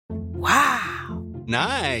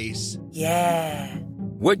Nice. Yeah.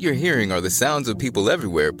 What you're hearing are the sounds of people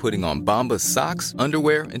everywhere putting on Bombas socks,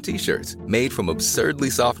 underwear, and T-shirts made from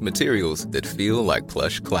absurdly soft materials that feel like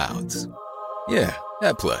plush clouds. Yeah,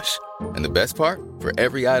 that plush. And the best part? For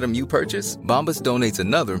every item you purchase, Bombas donates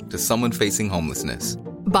another to someone facing homelessness.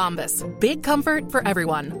 Bombas. Big comfort for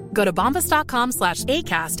everyone. Go to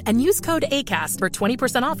bombas.com/ACAST and use code ACAST for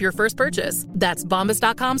 20% off your first purchase. That's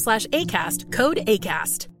bombas.com/ACAST. Code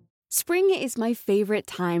ACAST. Spring is my favorite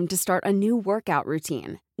time to start a new workout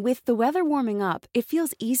routine. With the weather warming up, it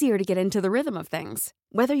feels easier to get into the rhythm of things.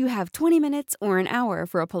 Whether you have 20 minutes or an hour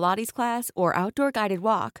for a Pilates class or outdoor guided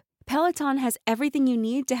walk, Peloton has everything you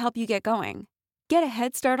need to help you get going. Get a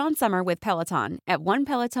head start on summer with Peloton at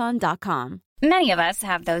onepeloton.com. Many of us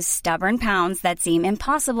have those stubborn pounds that seem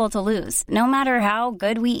impossible to lose, no matter how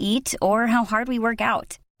good we eat or how hard we work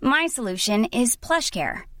out. My solution is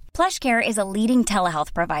PlushCare. PlushCare is a leading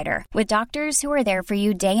telehealth provider with doctors who are there for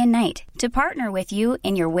you day and night to partner with you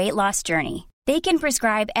in your weight loss journey. They can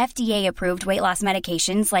prescribe FDA-approved weight loss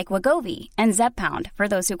medications like Wegovy and Zepbound for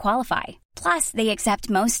those who qualify. Plus, they accept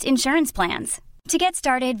most insurance plans. To get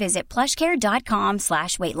started, visit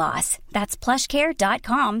plushcare.com/weightloss. That's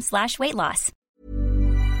plushcare.com/weightloss.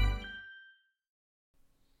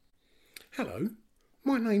 Hello,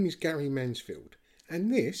 my name is Gary Mansfield,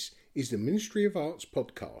 and this is the Ministry of Arts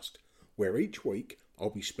podcast, where each week I'll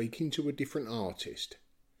be speaking to a different artist.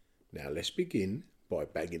 Now let's begin by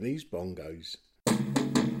bagging these bongos.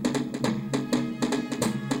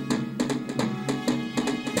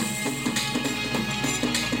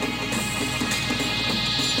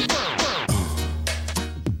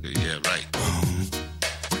 Yeah, right.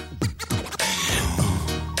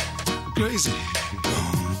 Crazy.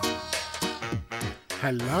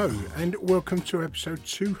 Hello, and welcome to episode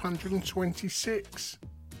 226.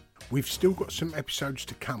 We've still got some episodes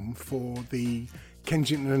to come for the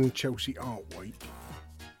Kensington and Chelsea Art Week,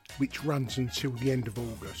 which runs until the end of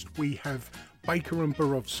August. We have Baker and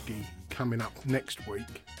Borowski coming up next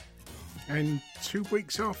week, and 2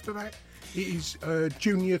 weeks after that it is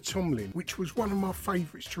Junior Tomlin, which was one of my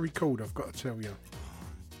favourites to record, I've got to tell you.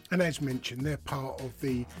 And as mentioned, they're part of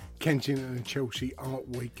the Kensington and Chelsea Art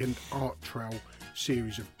Week and Art Trail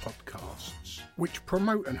series of podcasts, which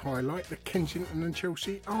promote and highlight the Kensington and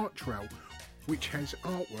Chelsea Art Trail, which has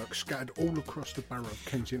artwork scattered all across the borough of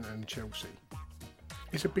Kensington and Chelsea.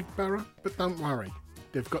 It's a big borough, but don't worry,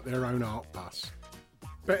 they've got their own art bus.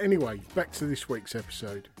 But anyway, back to this week's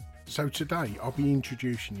episode. So today I'll be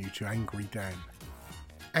introducing you to Angry Dan.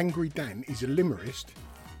 Angry Dan is a limmerist.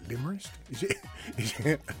 Limmerist? Is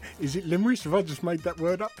it limmerist? Have I just made that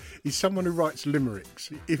word up? He's someone who writes limericks.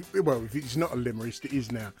 If it's not a limmerist, it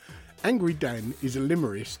is now. Angry Dan is a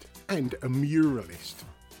limmerist and a muralist.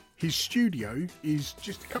 His studio is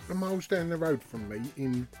just a couple of miles down the road from me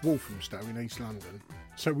in Walthamstow in East London,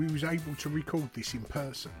 so we was able to record this in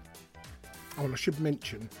person. Oh, and I should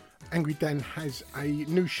mention, Angry Dan has a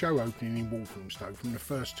new show opening in Walthamstow from the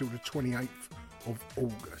 1st till the 28th of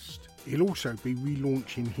August. He'll also be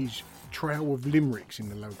relaunching his Trail of Limericks in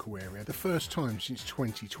the local area, the first time since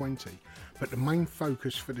 2020. But the main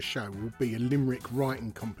focus for the show will be a limerick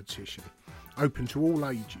writing competition, open to all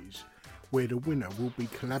ages, where the winner will be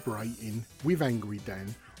collaborating with Angry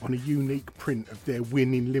Dan on a unique print of their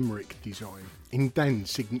winning limerick design, in Dan's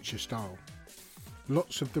signature style.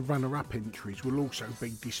 Lots of the runner-up entries will also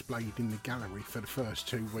be displayed in the gallery for the first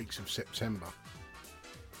 2 weeks of September.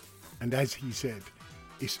 And as he said,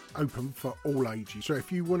 it's open for all ages. So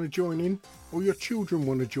if you want to join in, or your children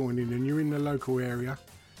want to join in and you're in the local area,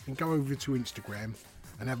 then go over to Instagram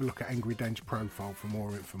and have a look at Angry Dan's profile for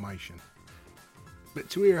more information. But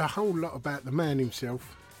to hear a whole lot about the man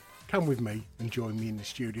himself, come with me and join me in the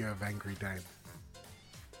studio of Angry Dan.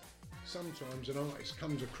 Sometimes an artist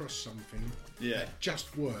comes across something that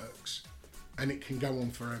just works and it can go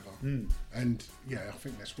on forever. And yeah, I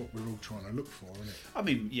think that's what we're all trying to look for, isn't it? I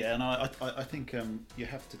mean, yeah, and I think you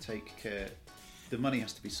have to take care. The money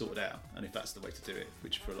has to be sorted out, and if that's the way to do it,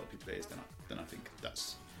 which for a lot of people it is, then I think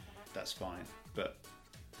that's fine. But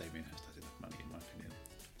Damien has enough money, in my opinion.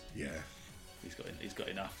 Yeah. He's got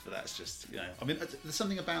enough, but that's just, you know. I mean, there's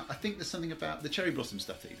something about the cherry blossom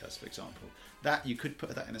stuff that he does, for example. That you could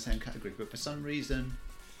put that in the same category, but for some reason,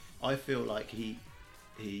 I feel like he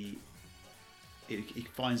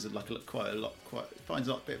finds quite a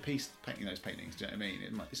bit of peace painting those paintings. Do you know what I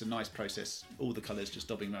mean? It's a nice process. All the colours just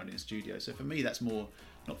dobbing around in the studio. So for me, that's more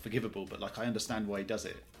not forgivable, but like I understand why he does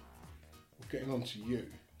it. Well, getting on to you,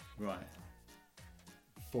 right?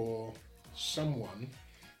 For someone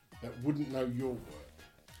that wouldn't know your work,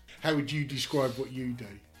 how would you describe what you do?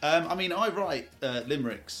 I mean, I write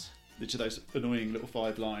limericks which are those annoying little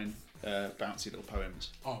 5-line bouncy little poems.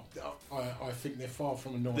 Oh, I think they're far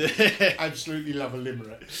from annoying. Absolutely love a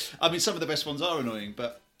limerick. I mean, some of the best ones are annoying,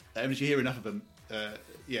 but as you hear enough of them,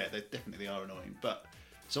 yeah, they definitely are annoying. But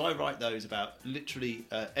so I write those about literally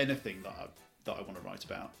anything that I want to write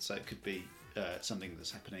about. So it could be something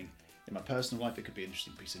that's happening in my personal life. It could be an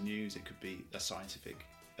interesting piece of news. It could be a scientific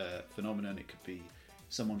phenomenon. It could be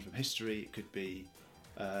someone from history. It could be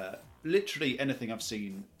literally anything I've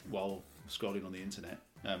seen while scrolling on the internet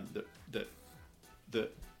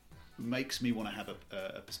that makes me want to have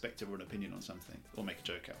a perspective or an opinion on something, or make a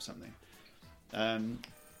joke out of something,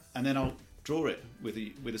 and then I'll draw it with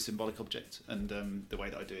a symbolic object. And the way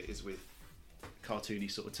that I do it is with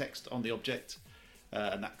cartoony sort of text on the object,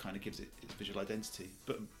 and that kind of gives it its visual identity.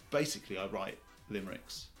 But basically, I write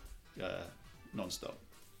limericks non-stop.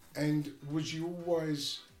 And was you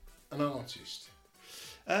always an artist?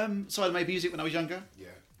 So I made music when I was younger. Yeah.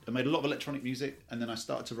 I made a lot of electronic music, and then I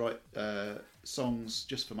started to write songs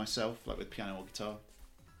just for myself, like with piano or guitar.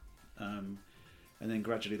 And then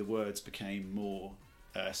gradually the words became more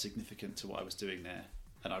significant to what I was doing there.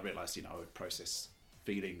 And I realised, I would process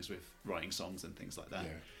feelings with writing songs and things like that.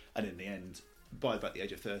 Yeah. And in the end, by about the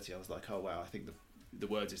age of 30, I was like, oh wow, I think the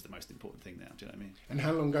words is the most important thing now. Do you know what I mean? And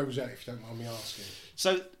how long ago was that, if you don't mind me asking?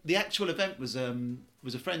 So the actual event was a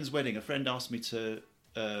friend's wedding. A friend asked me to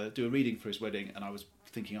do a reading for his wedding, and I was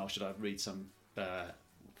thinking, should I read some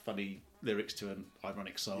funny lyrics to an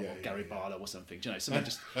ironic song, or Gary Barlow or something? Do you know, something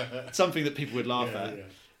just something that people would laugh at.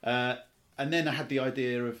 Yeah. And then I had the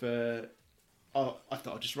idea of, I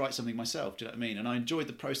thought I'd just write something myself. Do you know what I mean? And I enjoyed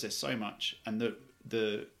the process so much, and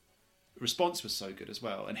the response was so good as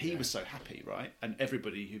well, and he was so happy, right? And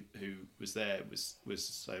everybody who was there was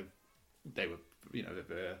so, they were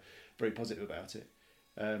very positive about it.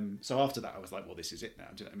 So after that, I was like, well, this is it now.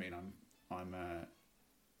 Do you know what I mean? I'm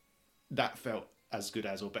that felt as good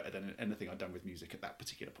as or better than anything I'd done with music at that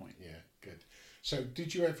particular point. Yeah, good. So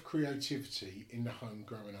did you have creativity in the home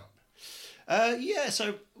growing up?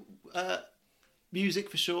 So music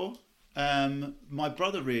for sure. My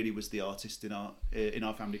brother really was the artist in our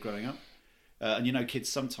family growing up. And kids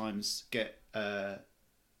sometimes get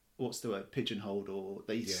what's the word, pigeonholed, or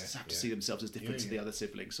they have to see themselves as different to the other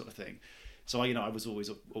siblings, sort of thing. So I was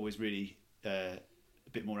always really a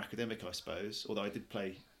bit more academic, I suppose, although I did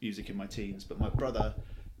play music in my teens. But my brother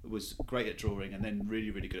was great at drawing, and then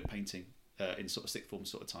really, really good at painting in sort of sixth form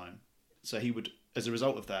sort of time. So he would, as a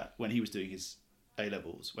result of that, when he was doing his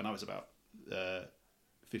A-levels, when I was about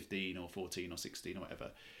 15 or 14 or 16 or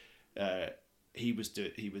whatever, he was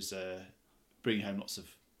bringing home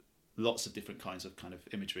lots of different kinds of kind of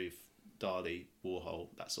imagery of Dali, Warhol,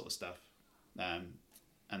 that sort of stuff, and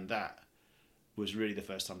that was really the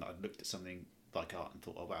first time that I'd looked at something like art and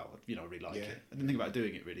thought, oh wow, I really like it. I didn't think about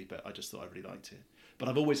doing it really, but I just thought I really liked it. But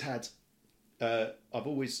I've always had that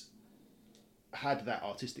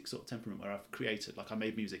artistic sort of temperament where I've created, like I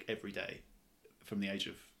made music every day from the age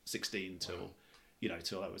of 16 till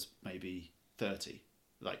till I was maybe 30.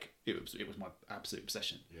 Like it was my absolute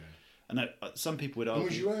obsession. Yeah. And some people would argue. And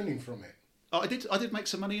was you earning from it? I did make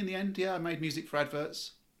some money in the end. Yeah, I made music for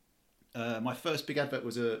adverts. My first big advert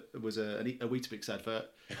was a Weetabix advert.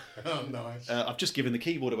 Oh, nice. I've just given the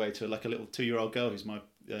keyboard away to like a little 2-year-old girl who's my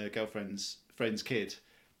girlfriend's friend's kid,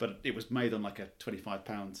 but it was made on like a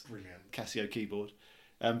 £25 Casio keyboard.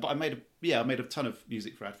 But I made a ton of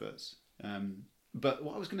music for adverts. But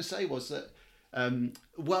what I was going to say was that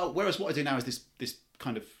whereas what I do now is this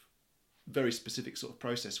kind of very specific sort of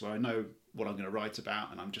process where I know what I'm going to write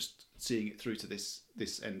about and I'm just seeing it through to this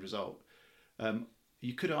end result.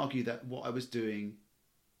 You could argue that what I was doing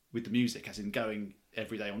with the music, as in going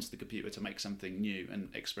every day onto the computer to make something new and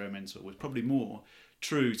experimental, was probably more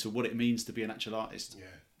true to what it means to be an actual artist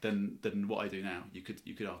than what I do now. You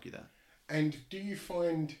could argue that. And do you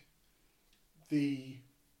find the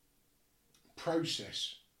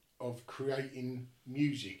process of creating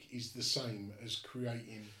music is the same as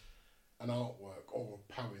creating an artwork or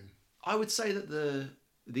a poem? I would say that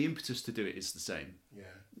the impetus to do it is the same. Yeah,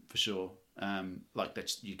 for sure. Like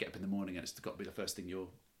that's, you get up in the morning and it's got to be the first thing you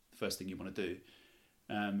want to do.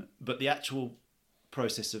 But the actual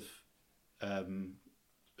process of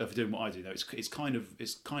doing what I do, though, it's kind of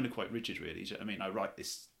quite rigid, really. I mean, I write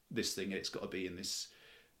this thing, and it's got to be in this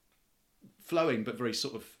flowing but very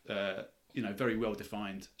sort of very well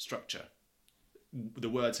defined structure. The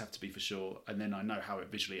words have to be for sure, and then I know how it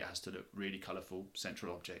has to look really colourful,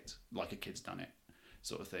 central object, like a kid's done it,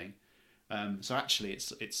 sort of thing. So actually,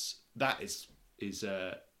 it's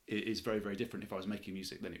very, very different. If I was making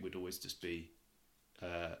music, then it would always just be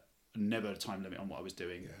never a time limit on what I was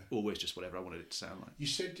doing. Yeah. Always just whatever I wanted it to sound like. You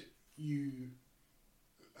said you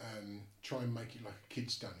try and make it like a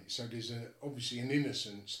kid's done it. So there's obviously an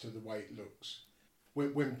innocence to the way it looks.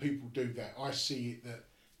 When people do that, I see it that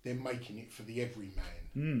they're making it for the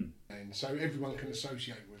everyman, and so everyone can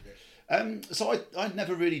associate with it. So I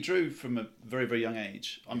never really drew from a very, very young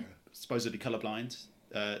age. I'm supposedly colourblind,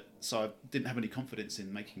 so I didn't have any confidence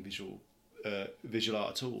in making visual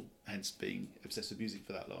art at all, hence being obsessed with music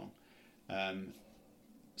for that long.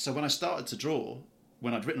 So when I started to draw,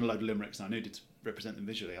 when I'd written a load of limericks and I needed to represent them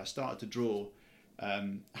visually, I started to draw,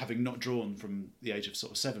 having not drawn from the age of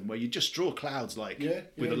sort of 7, where you just draw clouds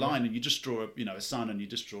with a line, and you just draw a sun, and you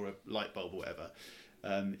just draw a light bulb or whatever,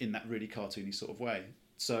 in that really cartoony sort of way.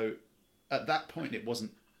 So at that point, it wasn't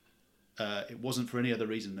for any other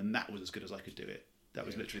reason than that was as good as I could do it. That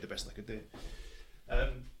was literally the best I could do.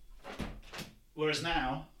 Whereas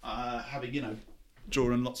now, having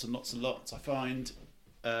drawing lots and lots and lots, I find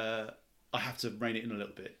I have to rein it in a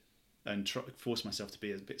little bit and force myself to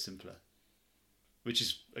be a bit simpler, which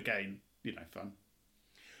is again fun.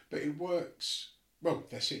 But it works. Well,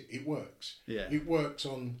 that's it. It works. Yeah. It works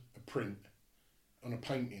on a print, on a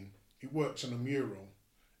painting. It works on a mural.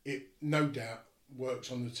 It no doubt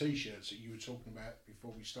works on the T-shirts that you were talking about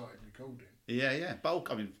before we started recording. Yeah. Bulk.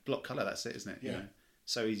 I mean, block colour. That's it, isn't it? Yeah.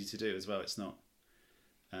 So easy to do as well. It's not.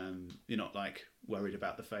 You're not like worried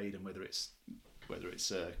about the fade and whether it's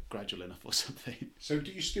gradual enough or something. So,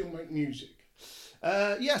 do you still make music?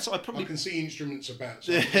 Yeah. So I can see instruments about.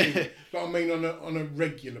 So but I mean, on a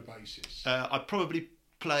regular basis. I probably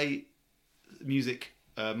play music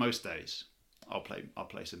most days. I'll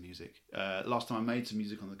play some music. Last time I made some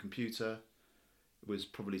music on the computer was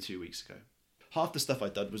probably 2 weeks ago. Half the stuff I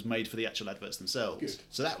did was made for the actual adverts themselves. Good.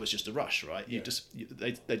 So that was just a rush, right?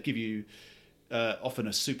 They'd give you often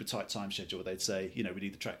a super tight time schedule. They'd say, we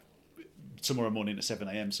need the track tomorrow morning at 7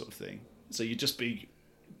 a.m. sort of thing. So you'd just be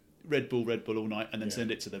Red Bull all night, and then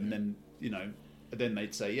send it to them, and then then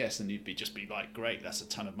they'd say yes, and you'd just be like, great, that's a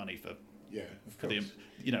ton of money for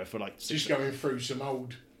for like just going through some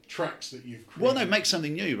old tracks that you've created. Well, no, make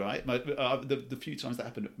something new, right? The few times that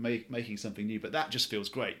happened, making something new, but that just feels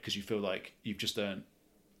great because you feel like you've just earned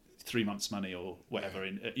 3 months' money or whatever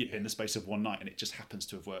in the space of one night, and it just happens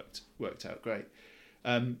to have worked out great.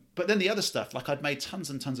 But then the other stuff, like I'd made tons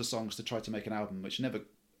and tons of songs to try to make an album, which I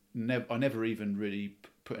never even really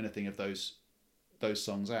put anything of those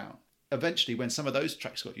songs out. Eventually, when some of those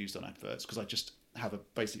tracks got used on adverts, because I just have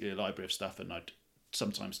basically a library of stuff, and I'd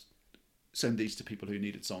sometimes send these to people who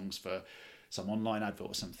needed songs for some online advert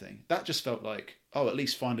or something. That just felt like, at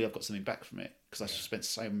least finally I've got something back from it, because I spent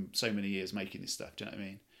so many years making this stuff. Do you know what I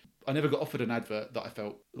mean? I never got offered an advert that I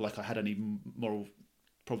felt like I had any moral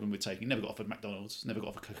problem with taking. Never got offered McDonald's. Never got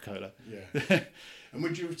offered Coca-Cola. Yeah. And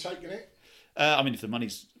would you have taken it? I mean, if the money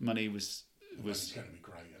was it's going to be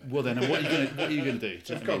great. Isn't it? Well, then what are you going to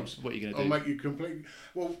do? Of course. What are you going to do? I'll make you completely.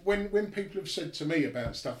 Well, when people have said to me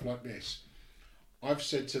about stuff like this, I've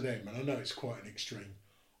said to them, and I know it's quite an extreme,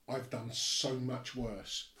 I've done so much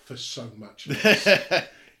worse for so much less.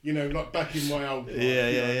 Like back in my old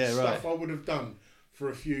life, stuff I would have done for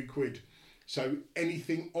a few quid. So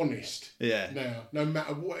anything honest now, no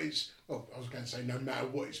matter what it's, I was going to say no matter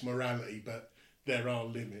what its morality, but there are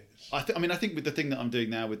limits. I think with the thing that I'm doing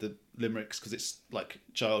now with the limericks, because it's like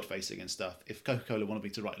child facing and stuff, if Coca-Cola wanted me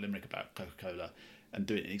to write a limerick about Coca-Cola and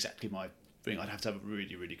do it in exactly my thing, I'd have to have a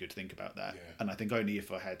really, really good think about that. Yeah. And I think only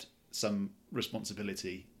if I had some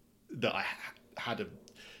responsibility, that I had a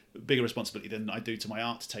bigger responsibility than I do to my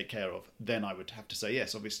art to take care of, then I would have to say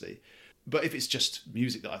yes, obviously. But if it's just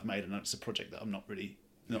music that I've made and it's a project that I'm not really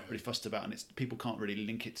fussed about, and people can't really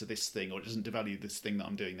link it to this thing, or it doesn't devalue this thing that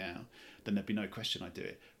I'm doing now, then there'd be no question I'd do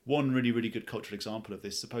it. One really, really good cultural example of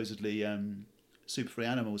this, supposedly Super Free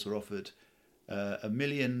Animals were offered £1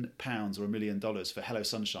 million or $1 million for Hello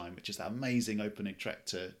Sunshine, which is that amazing opening track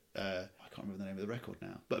to I can't remember the name of the record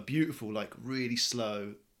now, but a beautiful, like really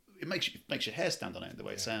slow. It makes your hair stand on end the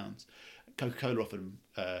way it sounds. Coca-Cola offered them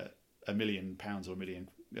 £1 million or $1 million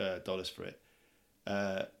for it,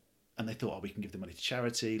 and they thought, we can give the money to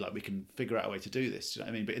charity, like we can figure out a way to do this. Do you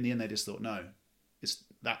know what I mean? But in the end, they just thought, no,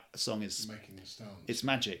 that song is making the stance. It's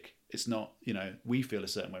magic. It's not, we feel a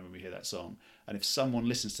certain way when we hear that song. And if someone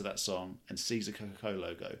listens to that song and sees a Coca-Cola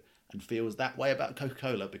logo and feels that way about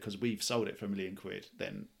Coca-Cola because we've sold it for £1 million,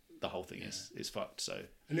 then the whole thing is fucked. So.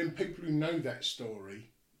 And then people who know that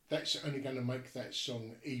story, that's only going to make that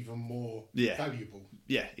song even more valuable.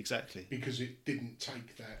 Yeah, exactly. Because it didn't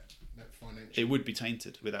take that financial. It would be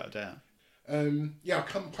tainted, without a doubt. I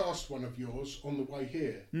come past one of yours on the way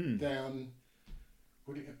here, down,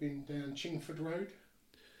 would it have been down Chingford Road?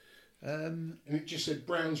 And it just said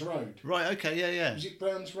Browns Road. Right. Okay. Yeah. Was it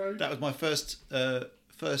Browns Road? That was my first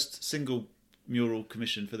single mural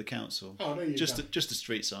commission for the council. Oh, there you just go. Just a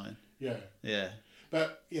street sign. Yeah. Yeah.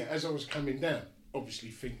 But yeah, as I was coming down, obviously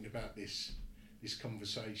thinking about this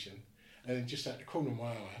conversation, and then just at the corner of my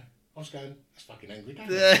eye, I was going, "That's fucking Angry Dan."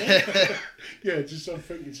 Yeah, just I'm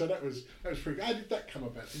thinking. So that was pretty good. How did that come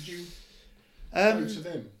about? Did you go to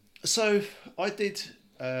them? So I did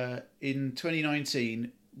in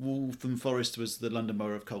 2019. Waltham Forest was the London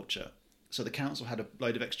Borough of Culture. So the council had a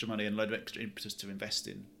load of extra money and a load of extra impetus to invest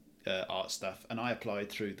in art stuff, and I applied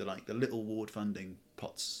through the little ward funding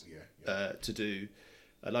pots to do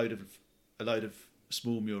a load of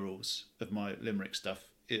small murals of my Limerick stuff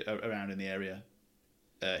around in the area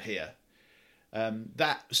here.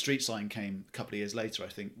 That street sign came a couple of years later, I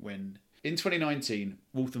think, when in 2019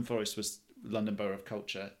 Waltham Forest was London Borough of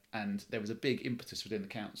Culture, and there was a big impetus within the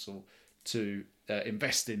council to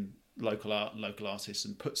invest in local art and local artists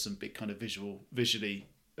and put some big kind of visually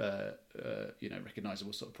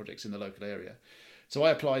recognisable sort of projects in the local area. So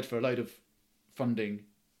I applied for a load of funding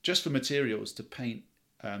just for materials to paint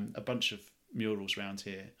a bunch of murals around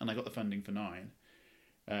here, and I got the funding for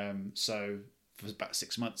 9. So for about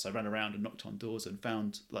 6 months I ran around and knocked on doors and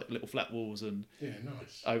found like little flat walls, and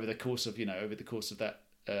nice. over the course of that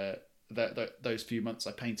those few months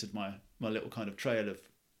I painted my little kind of trail of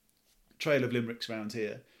limericks around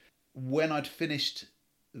here. When I'd finished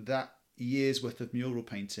that year's worth of mural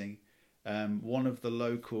painting, one of the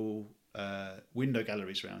local window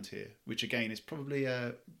galleries around here, which again is probably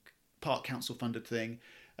a part council funded thing,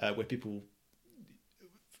 where people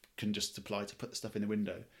can just apply to put the stuff in the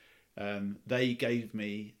window, they gave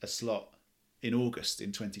me a slot in August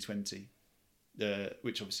in 2020,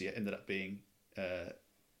 which obviously ended up being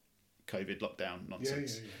COVID lockdown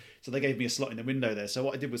nonsense. Yeah. So they gave me a slot in the window there. So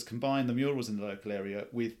what I did was combine the murals in the local area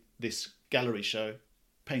with this gallery show,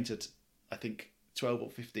 painted I think 12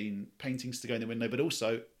 or 15 paintings to go in the window, but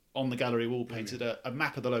also on the gallery wall painted a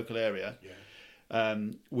map of the local area,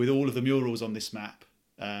 with all of the murals on this map,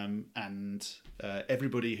 and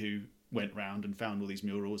everybody who went round and found all these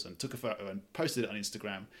murals and took a photo and posted it on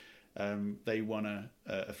Instagram, they won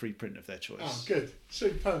a free print of their choice. Oh, good.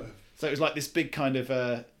 Superb. So it was like this big kind of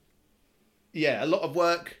a lot of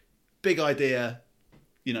work, big idea,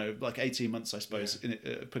 like 18 months I suppose in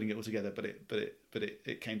it, putting it all together, but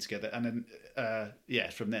it came together, and then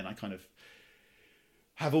from then I kind of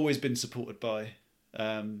have always been supported by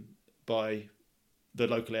the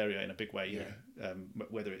local area in a big way,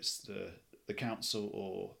 whether it's the council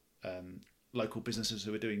or local businesses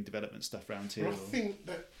who are doing development stuff around here. Well, I think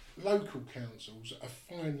that local councils are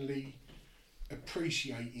finally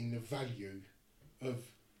appreciating the value of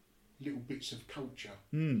little bits of culture,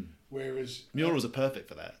 whereas murals are perfect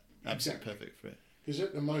for that. Absolutely exactly. Perfect for it. Because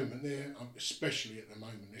at the moment, especially at the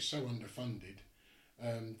moment, they're so underfunded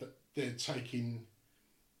that they're taking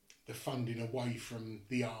the funding away from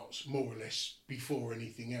the arts more or less before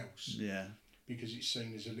anything else. Yeah. Because it's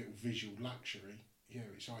seen as a little visual luxury. Yeah,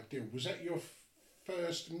 it's ideal. Was that your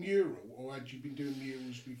first mural, or had you been doing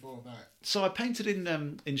murals before that? So I painted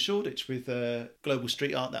in Shoreditch with Global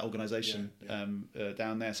Street Art, that organisation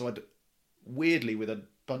down there. So I'd weirdly, with a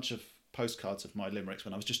bunch of postcards of my limericks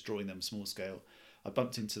when I was just drawing them small scale, I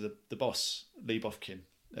bumped into the boss, Lee Bofkin,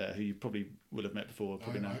 who you probably will have met before,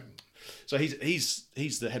 probably know. So he's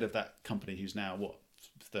the head of that company, who's now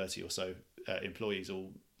 30 or so employees,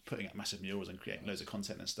 all putting up massive murals and creating loads of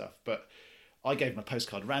content and stuff. But I gave him a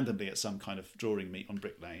postcard randomly at some kind of drawing meet on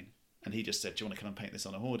Brick Lane, and he just said, "Do you want to come and paint this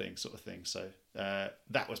on a hoarding?" sort of thing. So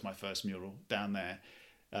that was my first mural down there,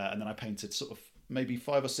 and then I painted sort of maybe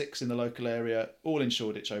 5 or 6 in the local area, all in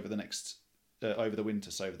Shoreditch over the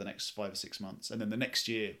winter, so over the next 5 or 6 months, and then the next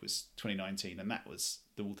year was 2019, and that was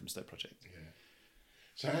the Walthamstow project. Yeah.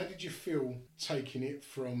 So how did you feel taking it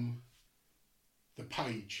from the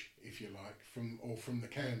page, if you like, from the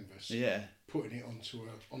canvas, putting it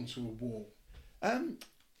onto a wall?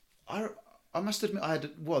 I must admit I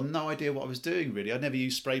had no idea what I was doing really. I'd never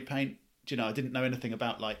used spray paint. I didn't know anything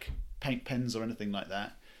about like paint pens or anything like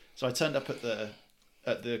that. So I turned up at the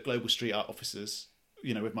Global Street Art offices,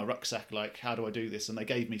 with my rucksack, like, how do I do this? And they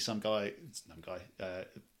gave me some guy,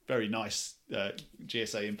 very nice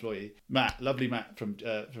GSA employee, lovely Matt from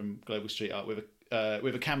Global Street Art, with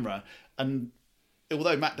a camera. And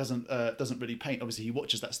although Matt doesn't really paint, obviously he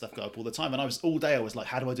watches that stuff go up all the time. And I was like,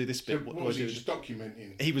 how do I do this bit? So what was he just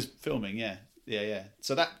documenting? He was filming, yeah.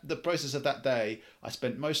 So the process of that day, I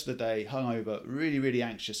spent most of the day hungover, really, really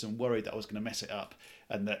anxious and worried that I was going to mess it up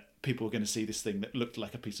and that people were going to see this thing that looked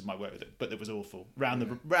like a piece of my work, but it was awful. Round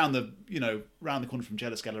the corner from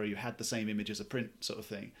Jealous Gallery, you had the same image as a print sort of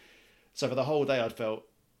thing. So for the whole day, I'd felt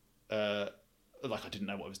like I didn't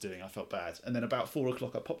know what I was doing. I felt bad. And then about 4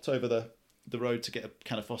 o'clock, I popped over the road to get a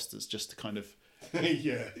can of Foster's just to kind of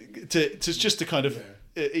to kind of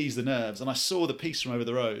ease the nerves. And I saw the piece from over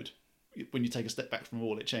the road. When you take a step back from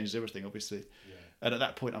all, it changes everything, obviously. Yeah. And at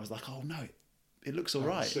that point, I was like, "Oh no, it looks all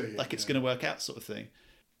right. Like it's going to work out, sort of thing."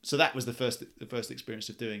 So that was the first experience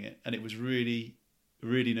of doing it, and it was really,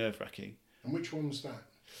 really nerve wracking. And which one's that?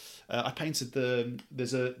 I painted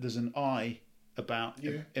there's an eye about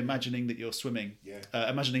imagining that you're swimming,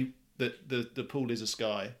 imagining that the pool is a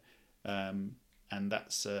sky, and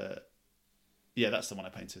that's the one I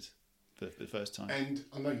painted for the first time. And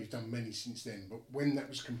I know you've done many since then, but when that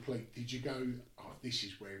was complete, did you go, "Oh, this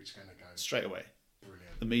is where it's going to go"? Straight away.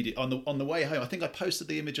 Brilliant. Immediate on the way home. I think I posted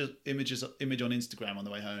the image on Instagram on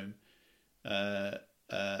the way home,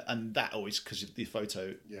 and that always, because the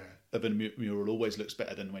photo of a mural always looks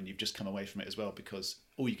better than when you've just come away from it as well, because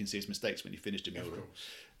all you can see is mistakes when you finished a mural,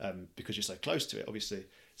 because you're so close to it, obviously.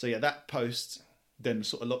 So that post then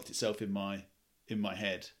sort of locked itself in my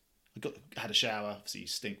head. I had a shower. Obviously, you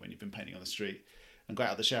stink when you've been painting on the street, and got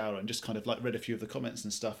out of the shower and just kind of like read a few of the comments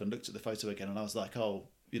and stuff, and looked at the photo again, and I was like, oh,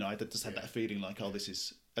 I just had that feeling like, oh, this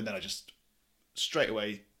is, and then I just straight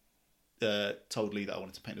away told Lee that I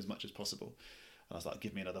wanted to paint as much as possible, and I was like,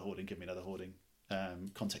 give me another hoarding.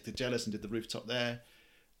 Contacted Jealous and did the rooftop there,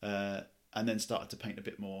 and then started to paint a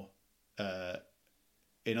bit more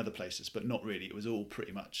in other places, but not really. It was all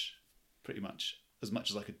pretty much as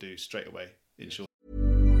much as I could do straight away in short.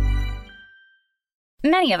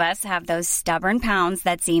 Many of us have those stubborn pounds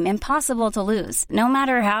that seem impossible to lose, no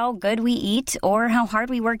matter how good we eat or how hard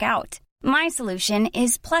we work out. My solution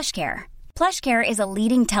is PlushCare. PlushCare is a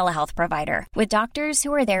leading telehealth provider with doctors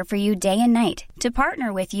who are there for you day and night to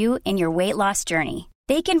partner with you in your weight loss journey.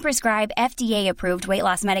 They can prescribe FDA-approved weight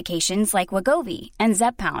loss medications like Wegovy and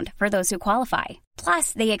Zepbound for those who qualify.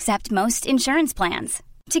 Plus, they accept most insurance plans.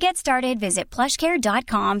 To get started, visit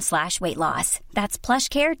plushcare.com/weightloss. That's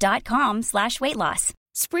plushcare.com/weightloss.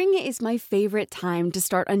 Spring is my favorite time to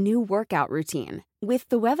start a new workout routine. With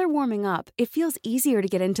the weather warming up, it feels easier to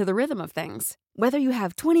get into the rhythm of things. Whether you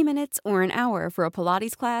have 20 minutes or an hour for a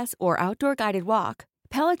Pilates class or outdoor guided walk,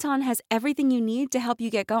 Peloton has everything you need to help you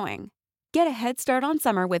get going. Get a head start on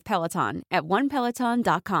summer with Peloton at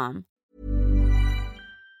onepeloton.com.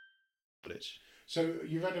 So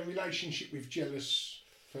you've had a relationship with Jealous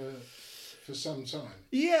for some time?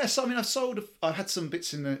 Yes, I mean I've had some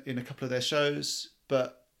bits in a couple of their shows,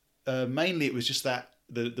 but mainly it was just that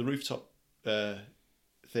the rooftop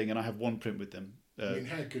thing, and I have one print with them. I mean,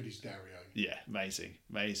 how good is Dario? Yeah, amazing.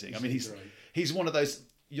 I mean, he's one of those,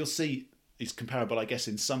 you'll see he's comparable, I guess,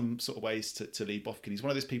 in some sort of ways to Lee Bofkin. He's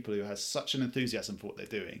one of those people who has such an enthusiasm for what they're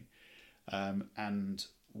doing, and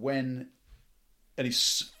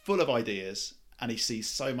he's full of ideas, and he sees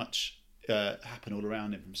so much happen all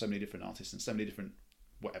around him from so many different artists and so many different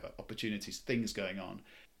opportunities, things going on.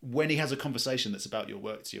 When he has a conversation that's about your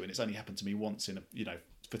work to you, and it's only happened to me once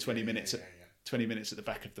for 20 minutes, 20 minutes at the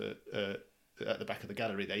back of the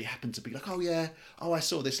gallery there, he happened to be like, I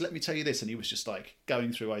saw this, let me tell you this, and he was just like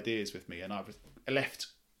going through ideas with me, and I was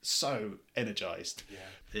left so energized.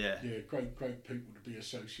 Great people to be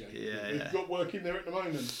associated with. You've got work in there at the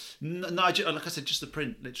moment? No, like I said, just the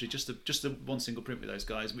print, literally just the one single print with those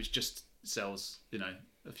guys, which just sells a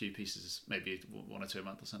few pieces, maybe 1 or 2 a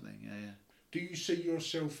month or something. Do you see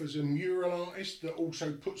yourself as a mural artist that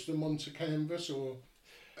also puts them onto canvas, or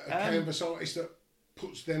a canvas artist that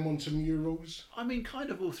puts them onto murals? I mean,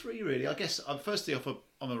 kind of all three, really. I guess firstly off,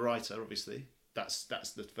 I'm a writer, obviously. That's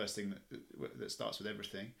the first thing that starts with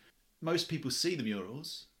everything. Most people see the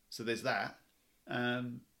murals, so there's that.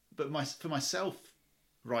 But for myself,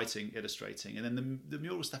 writing, illustrating, and then the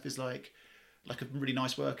mural stuff is like a really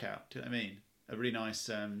nice workout. Do you know what I mean? A really nice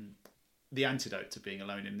the antidote to being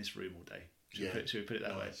alone in this room all day. Should we put it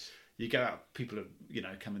that way? You go out, people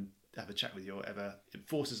come and have a chat with you or whatever. It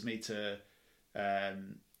forces me to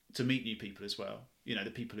meet new people as well.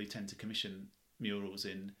 The people who tend to commission murals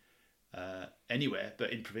in anywhere,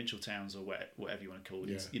 but in provincial towns or whatever you want to call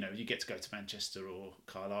it. You get to go to Manchester or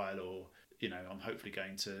Carlisle, or I'm hopefully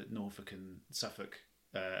going to Norfolk and Suffolk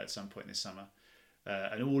at some point this summer,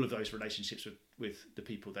 and all of those relationships with the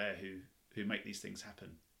people there who make these things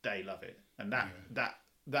happen, they love it, and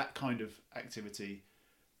that kind of activity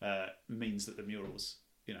means that the murals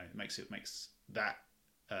makes that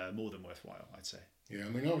more than worthwhile, I'd say. I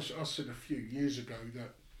mean, I said a few years ago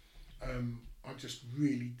that I just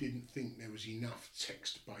really didn't think there was enough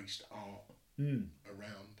text-based art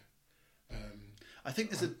around. I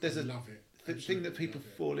think there's a love it. thing that people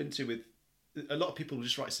fall into with a lot of people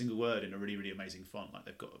just write a single word in a really, really amazing font. Like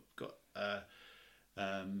they've got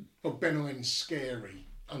Benign Scary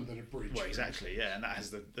under the bridge. Well, exactly, yeah, and that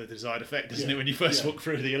has the desired effect, doesn't it? When you first walk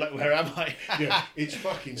through, you're like, where am I? Yeah, it's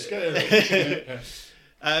fucking scary.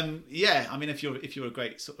 Yeah, I mean, if you're a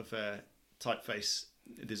great sort of typeface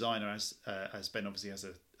designer, as Ben obviously has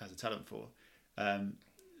a talent for,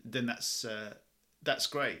 then that's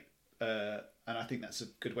great, and I think that's a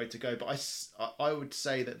good way to go. But I would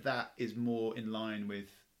say that is more in line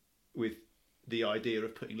with the idea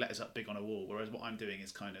of putting letters up big on a wall, whereas what I'm doing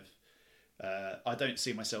is kind of I don't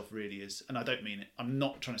see myself really as, and I don't mean it, I'm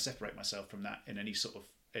not trying to separate myself from that in any sort of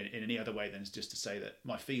in any other way than just to say that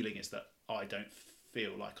my feeling is that I don't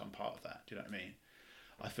feel like I'm part of that. Do you know what I mean?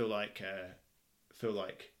 I feel like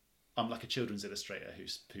I'm like a children's illustrator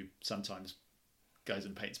who sometimes goes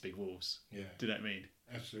and paints big walls. Yeah. Do you know what I mean?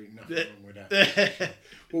 Absolutely nothing wrong with that.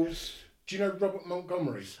 Well, do you know Robert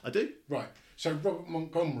Montgomery? I do. Right. So Robert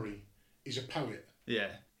Montgomery is a poet. Yeah.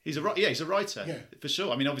 He's a writer. Yeah. For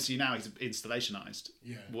sure. I mean, obviously now he's installationized.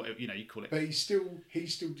 Yeah. What you call it. But he still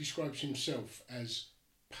describes himself as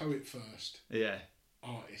poet first. Yeah.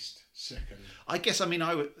 Artist second. I guess. I mean,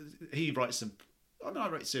 he writes some. I mean, I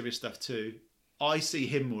write serious stuff too. I see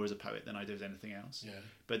him more as a poet than I do as anything else. Yeah.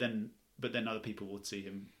 But then other people would see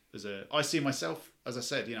him as a. I see myself, as I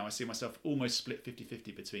said, I see myself almost split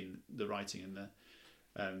 50-50 between the writing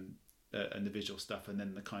and the visual stuff, and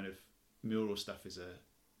then the kind of mural stuff is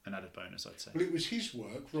an added bonus, I'd say. Well, it was his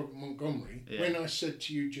work, Robert Montgomery. Yeah. When I said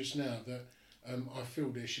to you just now that I feel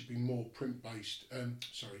there should be more text-based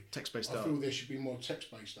art. I feel there should be more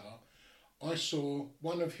text-based art. I saw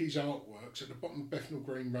one of his artworks at the bottom of Bethnal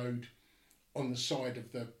Green Road. On the side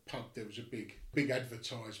of the pub, there was a big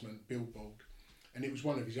advertisement billboard, and it was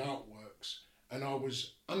one of his artworks. And I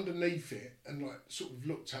was underneath it and like sort of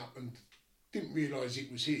looked up and didn't realise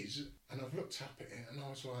it was his. And I've looked up at it and I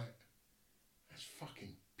was like, "That's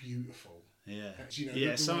fucking beautiful."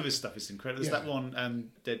 Yeah, some of his stuff is incredible. There's that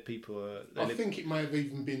one, Dead People. I think it may have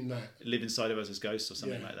even been that. Live inside of us as ghosts or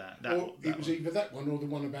something like that. It was either that one or the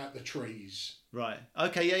one about the trees. Right.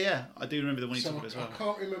 Okay. Yeah. I do remember the one you talked about as well. I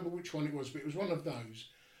can't remember which one it was, but it was one of those.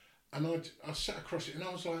 And I sat across it and I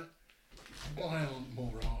was like, why aren't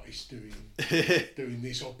more artists doing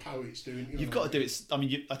this or poets doing? You've got to do it. I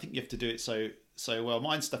mean, I think you have to do it so well.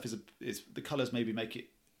 Mine stuff is the colours maybe make it.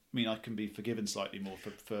 I mean, I can be forgiven slightly more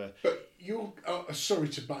for. But you're sorry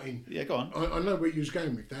to butt in. Yeah, go on. I know where you was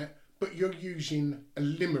going with that, but you're using a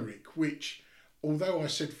limerick, which, although I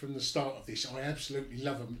said from the start of this, I absolutely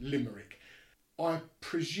love a limerick. I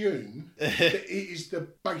presume that it is the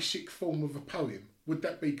basic form of a poem. Would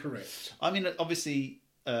that be correct? I mean, obviously,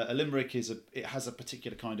 a limerick it has a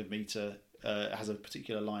particular kind of meter. It has a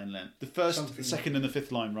particular line length. The first, the second, and the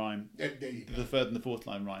fifth line rhyme. There you go. The third and the fourth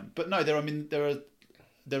line rhyme. But no, there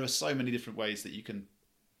are so many different ways that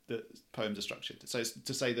poems are structured. So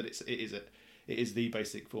to say that it is the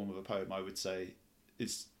basic form of a poem, I would say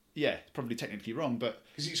is probably technically wrong, but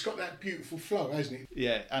because it's got that beautiful flow, hasn't it?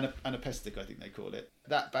 Yeah, anapestic, I think they call it.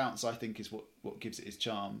 That bounce, I think, is what gives it its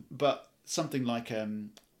charm. But something like a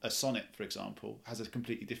sonnet, for example, has a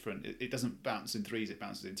completely different. It doesn't bounce in threes; it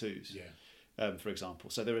bounces in twos. Yeah. For example,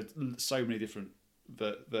 so there are so many different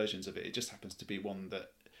versions of it. It just happens to be one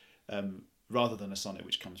that, rather than a sonnet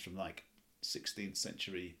which comes from like 16th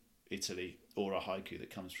century Italy, or a haiku that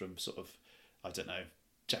comes from sort of, I don't know,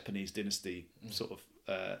 Japanese dynasty sort of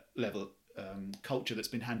level culture that's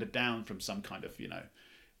been handed down from some kind of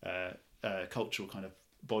cultural kind of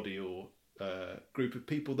body or group of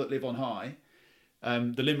people that live on high.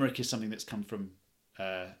 The limerick is something that's come from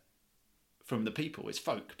the people. It's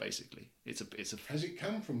folk, basically. It's a. Has it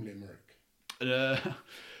come from Limerick?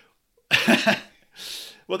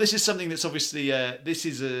 Well, this is something that's obviously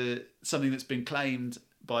something that's been claimed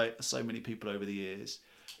by so many people over the years,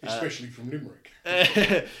 especially from Limerick.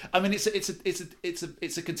 I mean,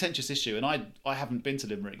 it's a contentious issue, and I haven't been to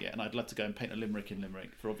Limerick yet, and I'd love to go and paint a limerick in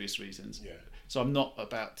Limerick for obvious reasons. Yeah. So I'm not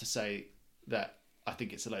about to say that I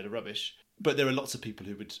think it's a load of rubbish, but there are lots of people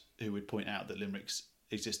who would point out that limericks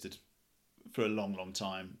existed for a long, long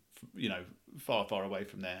time. Far, far away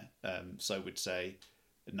from there. So would say,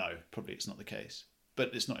 no, probably it's not the case.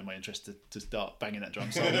 But it's not in my interest to start banging that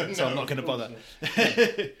drum, so I'm not going to bother.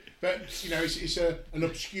 But it's an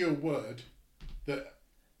obscure word that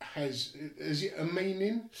is it a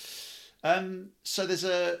meaning? So there's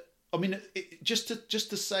just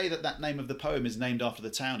to say that name of the poem is named after the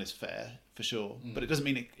town is fair for sure, but it doesn't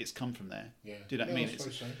mean it's come from there. Yeah. Do you know what I mean? So.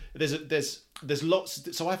 There's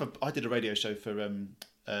lots. So I did a radio show for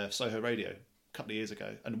Soho Radio a couple of years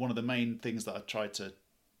ago, and one of the main things that I tried to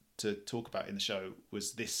to talk about in the show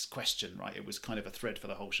was this question, right? It was kind of a thread for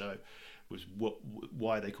the whole show, was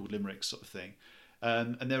why are they called limericks, sort of thing.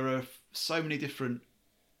 And there are so many different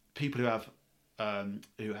people who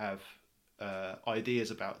have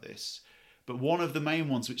ideas about this, but one of the main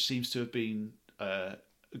ones, which seems to have been a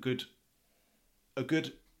good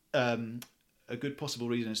possible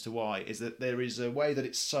reason as to why, is that there is a way that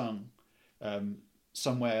it's sung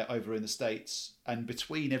somewhere over in the States, and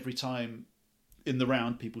between every time in the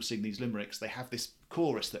round people sing these limericks, they have this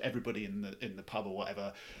chorus that everybody in the pub or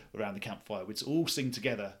whatever around the campfire would all sing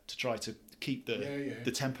together to try to keep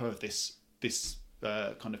the tempo of this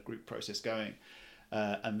kind of group process going,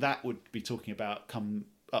 and that would be talking about come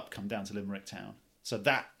down to Limerick town. So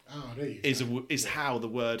that is how the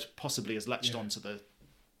word possibly has latched on to the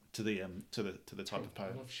type of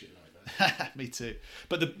poem. I love shit like that. Me too.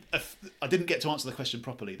 But I didn't get to answer the question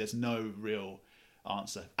properly. There's no real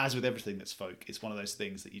answer. As with everything that's folk, it's one of those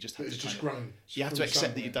things that you just have to. It's just grown. You have to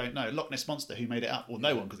accept that you don't know. Loch Ness Monster, who made it up? Well,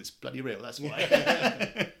 no one, because it's bloody real. That's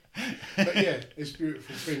why. But yeah, it's a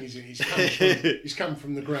beautiful thing, isn't it? It's come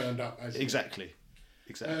from the ground up. Exactly.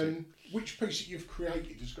 Which piece that you've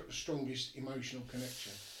created has got the strongest emotional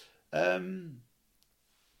connection?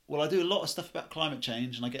 Well, I do a lot of stuff about climate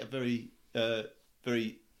change, and I get very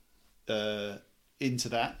into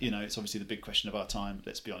that. You know, it's obviously the big question of our time.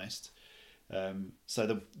 Let's be honest.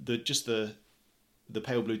 So the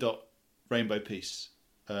pale blue dot rainbow piece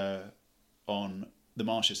on the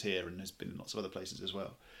marshes here, and has been in lots of other places as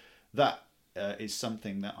well. That is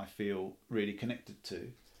something that I feel really connected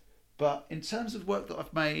to. But in terms of work that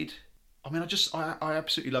I've made, I mean, I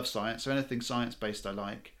absolutely love science. So anything science based, I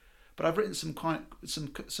like. But I've written some kind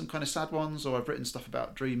of sad ones, or I've written stuff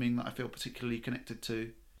about dreaming that I feel particularly connected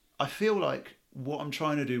to. I feel like what I'm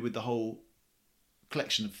trying to do with the whole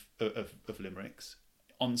collection of limericks,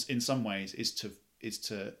 in some ways, is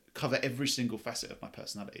to cover every single facet of my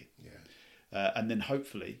personality. Yeah. And then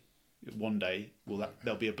hopefully one day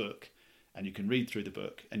there'll be a book, and you can read through the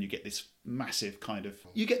book, and you get this massive kind of,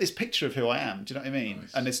 you get this picture of who I am. Do you know what I mean?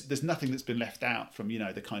 Nice. And there's nothing that's been left out, from, you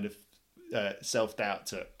know, the kind of self-doubt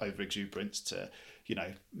to over-exuberance to, you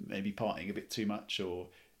know, maybe partying a bit too much, or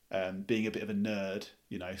being a bit of a nerd,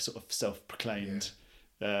 you know, sort of self-proclaimed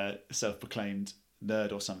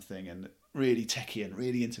nerd or something, and really techie and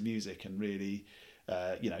really into music, and really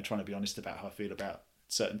you know, trying to be honest about how I feel about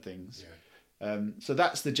certain things. So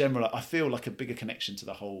that's the general. I feel like a bigger connection to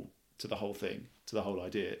the whole thing, to the whole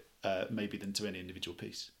idea, maybe, than to any individual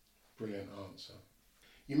piece. Brilliant answer.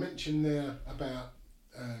 You mentioned there about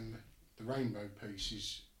the rainbow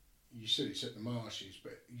pieces. You said it's at the marshes,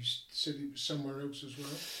 but you said it was somewhere else as well.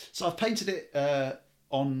 So I've painted it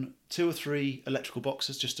on 2 or 3 electrical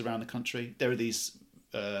boxes just around the country. There are these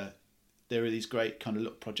great kind of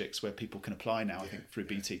little projects where people can apply now, I think, through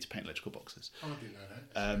BT to paint electrical boxes. I didn't know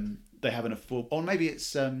that. They have or maybe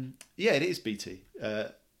it's it is BT,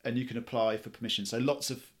 and you can apply for permission. So lots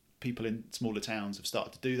of people in smaller towns have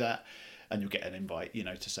started to do that, and you'll get an invite, you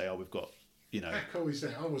know, to say, oh, we've got, you know. How cool is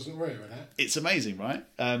that? I wasn't aware of that. It's amazing, right?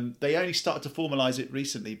 They only started to formalise it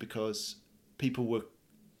recently because people were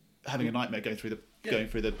having a nightmare going through the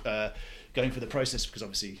process, because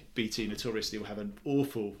obviously BT notoriously will have an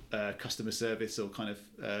awful customer service, or kind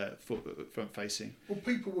of front facing. Well,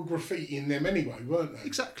 people were graffitiing them anyway, weren't they?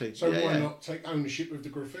 Exactly. So why not take ownership of the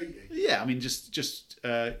graffiti? Yeah, I mean, just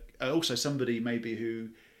also somebody maybe who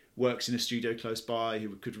works in a studio close by, who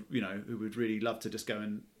would really love to just go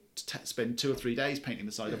and spend 2 or 3 days painting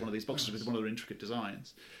the side of one of these boxes with one of their intricate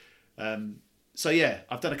designs. So yeah,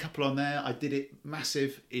 I've done a couple on there. I did it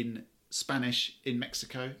massive in Spanish in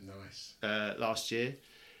Mexico. Nice. Last year,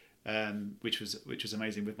 which was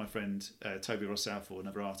amazing, with my friend Toby Rosalfo,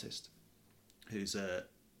 another artist who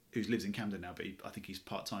lives in Camden now, but I think he's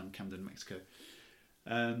part-time Camden, Mexico.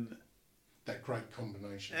 That great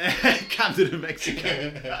combination. Camden and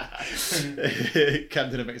Mexico.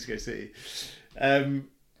 Camden and Mexico City.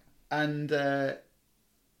 And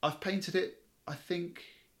I've painted it, I think.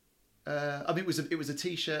 I mean, it was a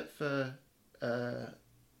T-shirt for.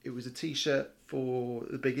 It was a T-shirt for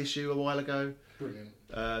the big issue a while ago. Brilliant.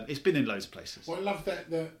 It's been in loads of places. Well, I love that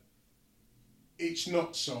it's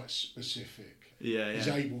not site specific. Yeah. It's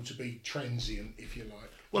able to be transient, if you like.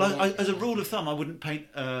 Well, I as a rule of thumb, I wouldn't paint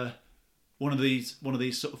one of these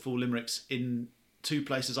sort of full limericks in 2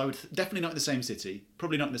 places. I would definitely not in the same city,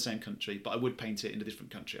 probably not in the same country, but I would paint it in a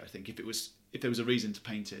different country, I think, if there was a reason to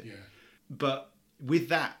paint it. Yeah. But with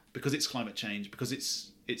that, because it's climate change, because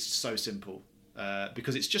it's so simple,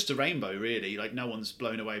 because it's just a rainbow, really. Like, no one's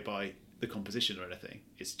blown away by the composition or anything.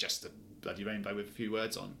 It's just a bloody rainbow with a few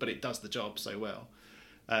words on, but it does the job so well.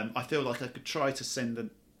 I feel like I could try to send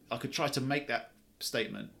I could try to make that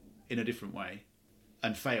statement in a different way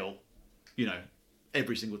and fail,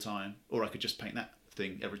 every single time, or I could just paint that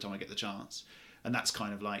thing every time I get the chance. And that's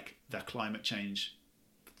kind of like the climate change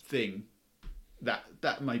thing.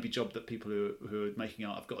 That may be a job that people who are making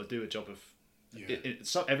art have got to do a job of.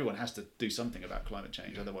 So everyone has to do something about climate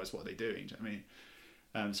change, otherwise what are they doing? Do you know what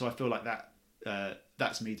I mean? So I feel like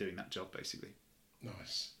that's me doing that job, basically.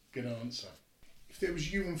 Nice. Good answer. If there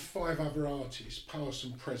was you and 5 other artists, past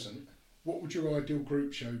and present, what would your ideal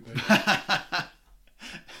group show be?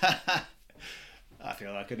 I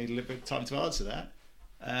feel like I need a little bit of time to answer that.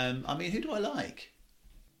 Who do I like?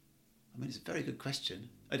 It's a very good question.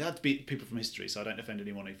 It'd have to be people from history, so I don't offend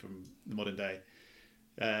anyone from the modern day.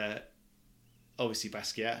 Obviously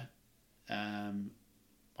Basquiat.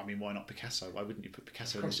 Why not Picasso? Why wouldn't you put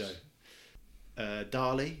Picasso in the show?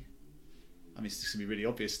 Dali. It's just going to be really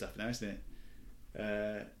obvious stuff now, isn't it?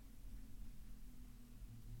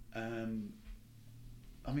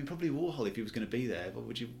 Probably Warhol if he was going to be there.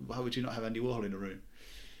 Why would you not have Andy Warhol in a room?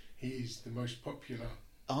 He's the most popular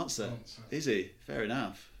answer. Is he? Fair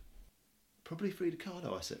enough. Probably Frida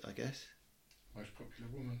Kahlo, I guess. Most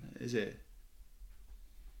popular woman. Is it?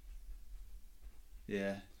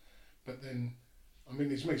 Yeah. But then,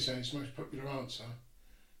 it's me saying it's the most popular answer.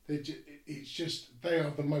 It's just they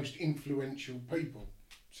are the most influential people.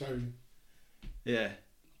 So. Yeah,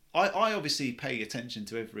 I obviously pay attention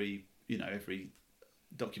to every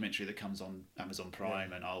documentary that comes on Amazon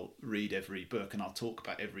Prime, and I'll read every book, and I'll talk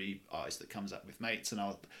about every artist that comes up with mates, and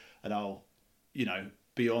I'll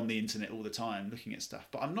be on the internet all the time looking at stuff.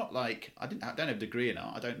 But I'm not like I don't have a degree in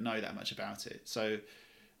art. I don't know that much about it. So,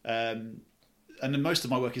 and then most of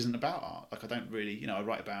my work isn't about art. Like I don't really, I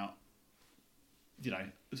write about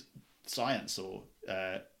science or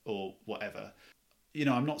whatever.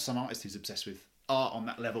 I'm not some artist who's obsessed with art on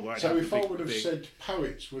that level where so if I would have said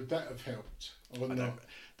poets, would that have helped or not?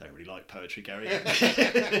 Don't really like poetry, Gary.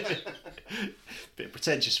 Bit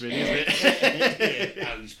pretentious, really, isn't it?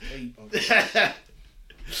 Those people.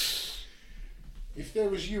 If there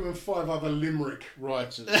was you and 5 other limerick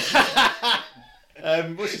writers,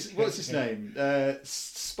 what's his name?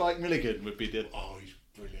 Spike Milligan would be the. Oh, he's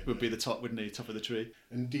brilliant. Would be the top, wouldn't he? Top of the tree.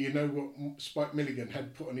 And do you know what Spike Milligan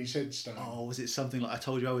had put on his headstone? Oh, was it something like "I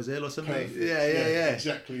told you I was ill" or something? Perfect. Yeah.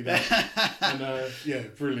 Exactly that.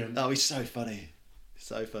 And brilliant. Oh, he's so funny.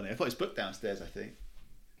 So funny. I've got his book downstairs, I think.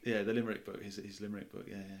 Yeah, the limerick book. His limerick book.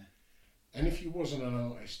 Yeah. And if you wasn't an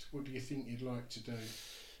artist, what do you think you'd like to do?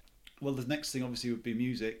 Well, the next thing obviously would be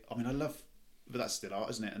music. I love, but that's still art,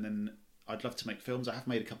 isn't it? And then I'd love to make films. I have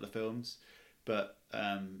made a couple of films, but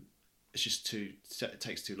it's just it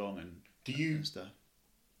takes too long and. Do you and stuff.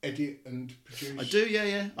 Edit and produce? I do,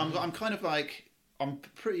 yeah. I'm kind of like I'm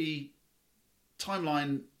pretty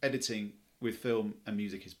timeline editing with film and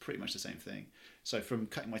music is pretty much the same thing. So from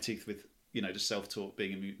cutting my teeth with just self-taught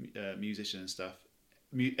being a musician and stuff,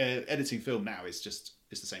 editing film now is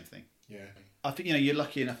the same thing. Yeah. I think you're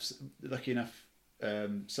lucky enough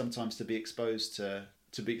sometimes to be exposed to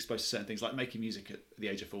certain things, like making music at the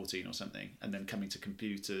age of 14 or something, and then coming to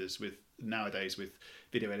computers nowadays with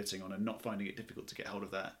video editing on and not finding it difficult to get hold of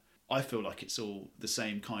that. I feel like it's all the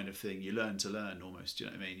same kind of thing. You learn to learn almost. Do you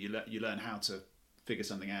know what I mean? You learn how to figure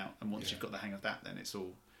something out, and once you've got the hang of that, then it's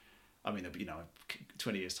all.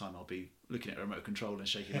 20 years time, I'll be looking at a remote control and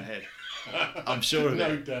shaking my head. I'm sure of it.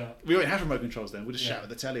 No doubt. We won't have remote controls then. We'll just shout at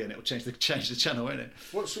the telly and it'll change the channel, won't it?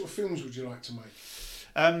 What sort of films would you like to make?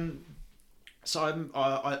 So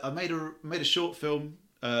I made a short film.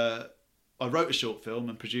 I wrote a short film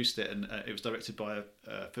and produced it, and it was directed by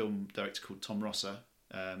a film director called Tom Rosser.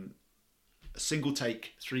 A single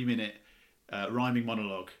take, 3-minute rhyming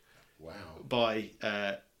monologue. Wow. By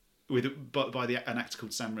an actor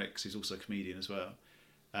called Sam Ricks, who's also a comedian as well,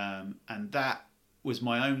 and that was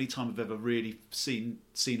my only time I've ever really seen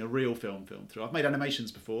a real film through. I've made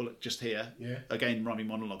animations before, like just here, again rhyming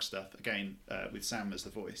monologue stuff, again with Sam as the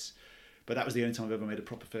voice, but that was the only time I've ever made a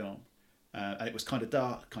proper film, and it was kind of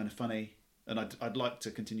dark, kind of funny, and I'd like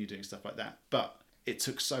to continue doing stuff like that, but it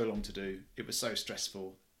took so long to do. It was so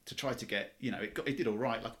stressful to try to get. It did all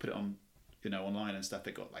right. Like I put it on, online and stuff.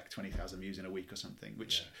 It got like 20,000 views in a week or something,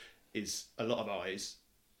 which is a lot of eyes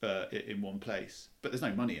in one place. But there's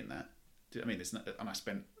no money in that. Do you know what I mean? It's not, and I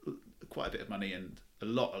spent quite a bit of money and a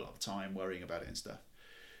lot of time worrying about it and stuff.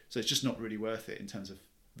 So it's just not really worth it in terms of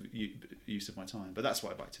use of my time. But that's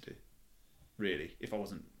what I'd like to do, really, if I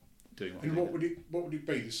wasn't doing what. And what would it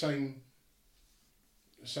be? The same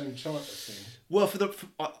type of thing. Well,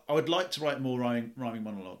 I would like to write more rhyming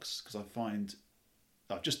monologues, because I find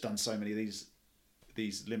I've just done so many of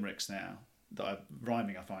these limericks now that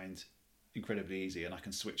rhyming I find incredibly easy, and I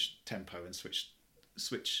can switch tempo and switch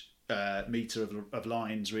meter of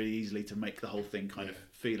lines really easily to make the whole thing kind of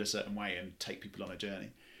feel a certain way and take people on a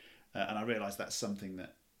journey. And I realise that's something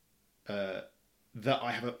that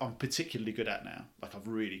I'm particularly good at now. Like I've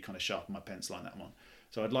really kind of sharpened my pencil line that I'm on.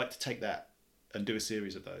 So I'd like to take that and do a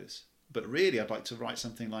series of those. But really, I'd like to write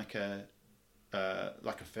something like a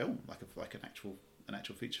film, like an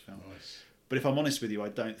actual feature film. Nice. But if I'm honest with you, I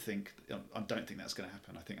don't think that's going to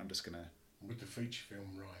happen. I think I'm just going to. Would the feature film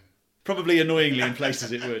rhyme? Probably annoyingly in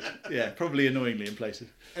places it would. Yeah, probably annoyingly in places.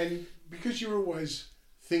 And because you're always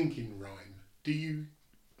thinking rhyme, do you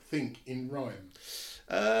think in rhyme?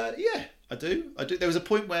 Yeah, I do. There was a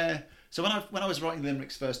point where, so when I was writing the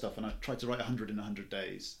lyrics first off, and I tried to write 100 in 100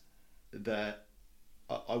 days, that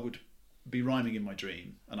I would be rhyming in my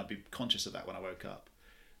dream, and I'd be conscious of that when I woke up.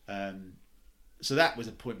 So that was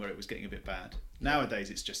a point where it was getting a bit bad. Nowadays,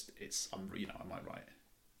 I might write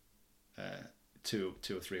two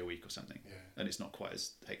or three a week or something, and it's not quite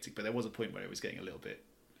as hectic. But there was a point where it was getting a little bit.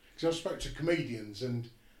 Because I spoke to comedians, and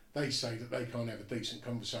they say that they can't have a decent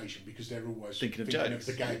conversation because they're always thinking of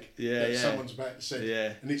the gag that someone's about to say.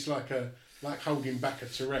 Yeah. And it's like holding back a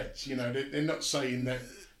Tourette's. You know, they're not saying that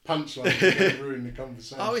punchline is going to ruin the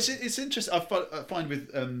conversation. Oh, it's interesting. I find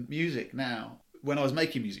with music now, when I was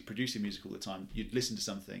making music, producing music all the time, you'd listen to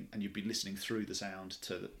something and you'd be listening through the sound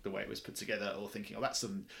to the way it was put together, or thinking,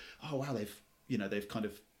 they've kind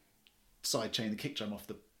of side-chained the kick drum off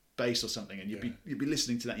the bass or something, and you'd be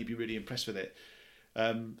listening to that, you'd be really impressed with it.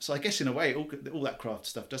 So I guess in a way, all that craft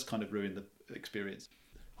stuff does kind of ruin the experience.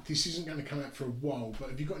 This isn't going to come out for a while, but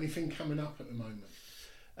have you got anything coming up at the moment?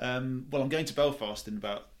 Well, I'm going to Belfast in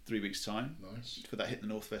about 3 weeks' time. Nice. For that Hit the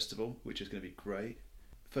North Festival, which is going to be great.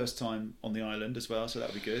 First time on the island as well, so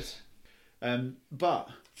that'll be good. But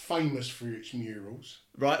famous for its murals,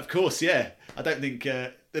 right? Of course, yeah. I don't think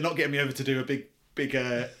they're not getting me over to do a big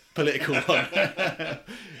political one. I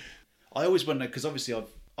always wonder, because obviously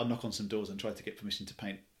I knock on some doors and try to get permission to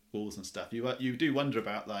paint walls and stuff. You do wonder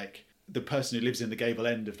about like the person who lives in the gable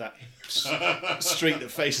end of that street that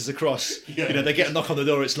faces across. Yeah. You know, they get a knock on the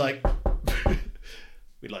door. It's like,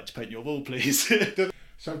 we'd like to paint your wall, please.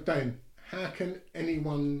 So Dan, how can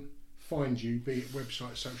anyone find you, be it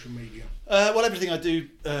website, social media? Well, everything I do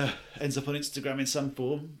ends up on Instagram in some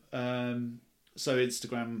form. So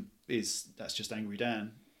Instagram that's just Angry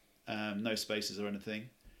Dan, no spaces or anything.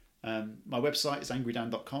 My website is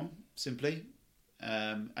angrydan.com, simply.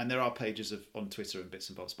 And there are pages on Twitter and bits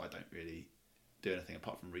and bobs, but I don't really do anything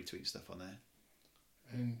apart from retweet stuff on there.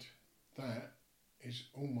 And that is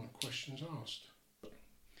all my questions asked.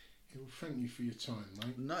 Well, thank you for your time,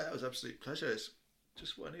 mate. No, that was an absolute pleasure. It's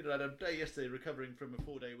just what I needed. I had a day yesterday recovering from a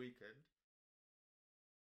 4-day weekend.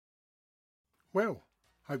 Well,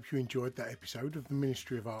 hope you enjoyed that episode of the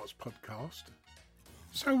Ministry of Arts podcast.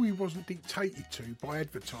 So we wasn't dictated to by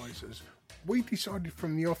advertisers, we decided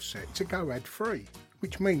from the offset to go ad-free,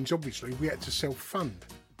 which means obviously we had to self-fund.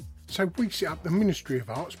 So we set up the Ministry of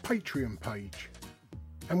Arts Patreon page.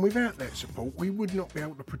 And without that support, we would not be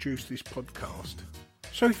able to produce this podcast.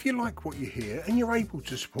 So if you like what you hear and you're able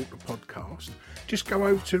to support the podcast, just go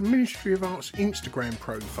over to the Ministry of Arts Instagram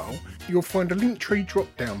profile. You'll find a Linktree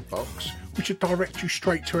drop-down box, which will direct you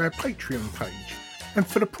straight to our Patreon page. And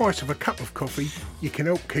for the price of a cup of coffee, you can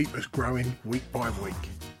help keep us growing week by week.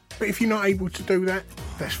 But if you're not able to do that,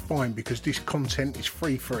 that's fine, because this content is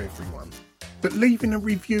free for everyone. But leaving a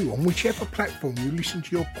review on whichever platform you listen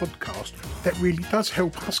to your podcast, that really does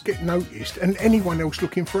help us get noticed and anyone else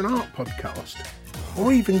looking for an art podcast.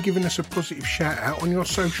 Or even giving us a positive shout out on your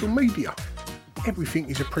social media. Everything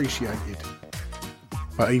is appreciated.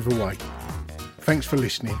 But either way, thanks for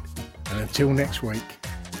listening, and until next week,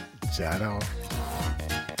 ta-da.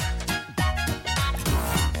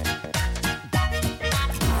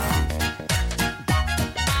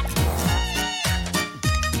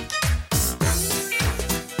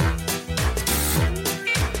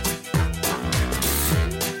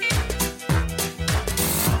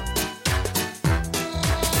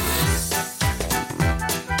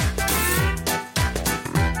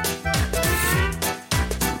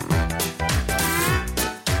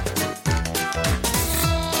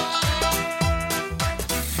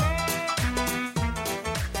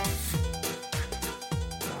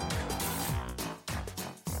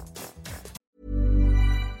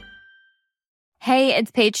 Hey,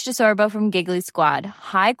 it's Paige DeSorbo from Giggly Squad.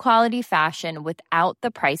 High quality fashion without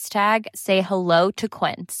the price tag. Say hello to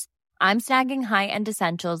Quince. I'm snagging high-end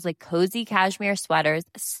essentials like cozy cashmere sweaters,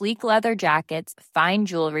 sleek leather jackets, fine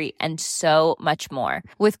jewelry, and so much more.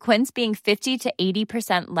 With Quince being 50 to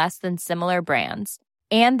 80% less than similar brands.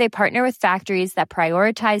 And they partner with factories that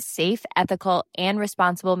prioritize safe, ethical, and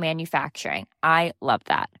responsible manufacturing. I love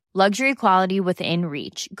that. Luxury quality within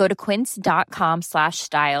reach. Go to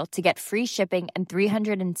quince.com/style to get free shipping and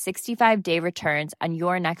 365-day returns on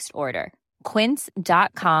your next order.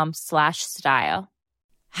 Quince.com/style.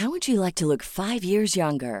 How would you like to look 5 years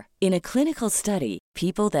younger? In a clinical study,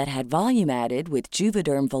 people that had volume added with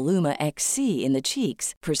Juvederm Voluma XC in the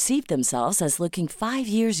cheeks perceived themselves as looking 5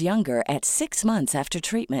 years younger at 6 months after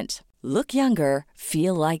treatment. Look younger,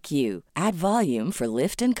 feel like you. Add volume for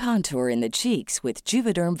lift and contour in the cheeks with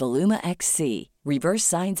Juvederm Voluma XC. Reverse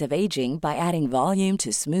signs of aging by adding volume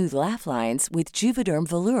to smooth laugh lines with Juvederm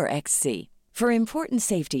Volure XC. For important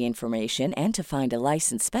safety information and to find a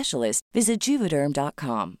licensed specialist, visit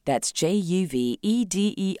Juvederm.com. That's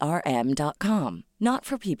JUVEDERM.com. Not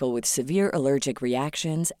for people with severe allergic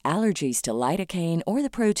reactions, allergies to lidocaine, or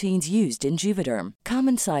the proteins used in Juvederm.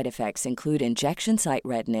 Common side effects include injection site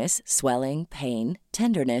redness, swelling, pain,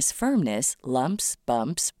 tenderness, firmness, lumps,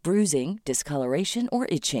 bumps, bruising, discoloration, or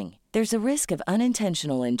itching. There's a risk of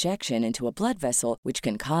unintentional injection into a blood vessel, which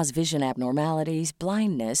can cause vision abnormalities,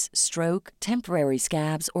 blindness, stroke, temporary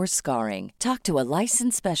scabs, or scarring. Talk to a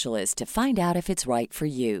licensed specialist to find out if it's right for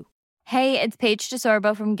you. Hey, it's Paige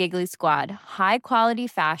DeSorbo from Giggly Squad. High quality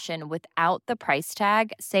fashion without the price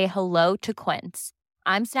tag. Say hello to Quince.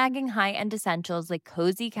 I'm snagging high-end essentials like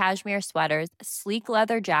cozy cashmere sweaters, sleek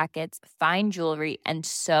leather jackets, fine jewelry, and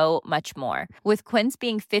so much more. With Quince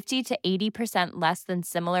being 50 to 80% less than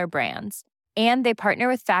similar brands. And they partner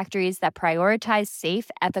with factories that prioritize safe,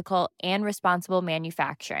 ethical, and responsible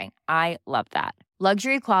manufacturing. I love that.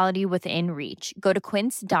 Luxury quality within reach. Go to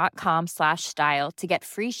quince.com/style to get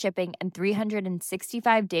free shipping and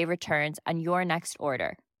 365-day returns on your next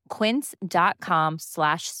order.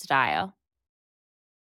 Quince.com/style.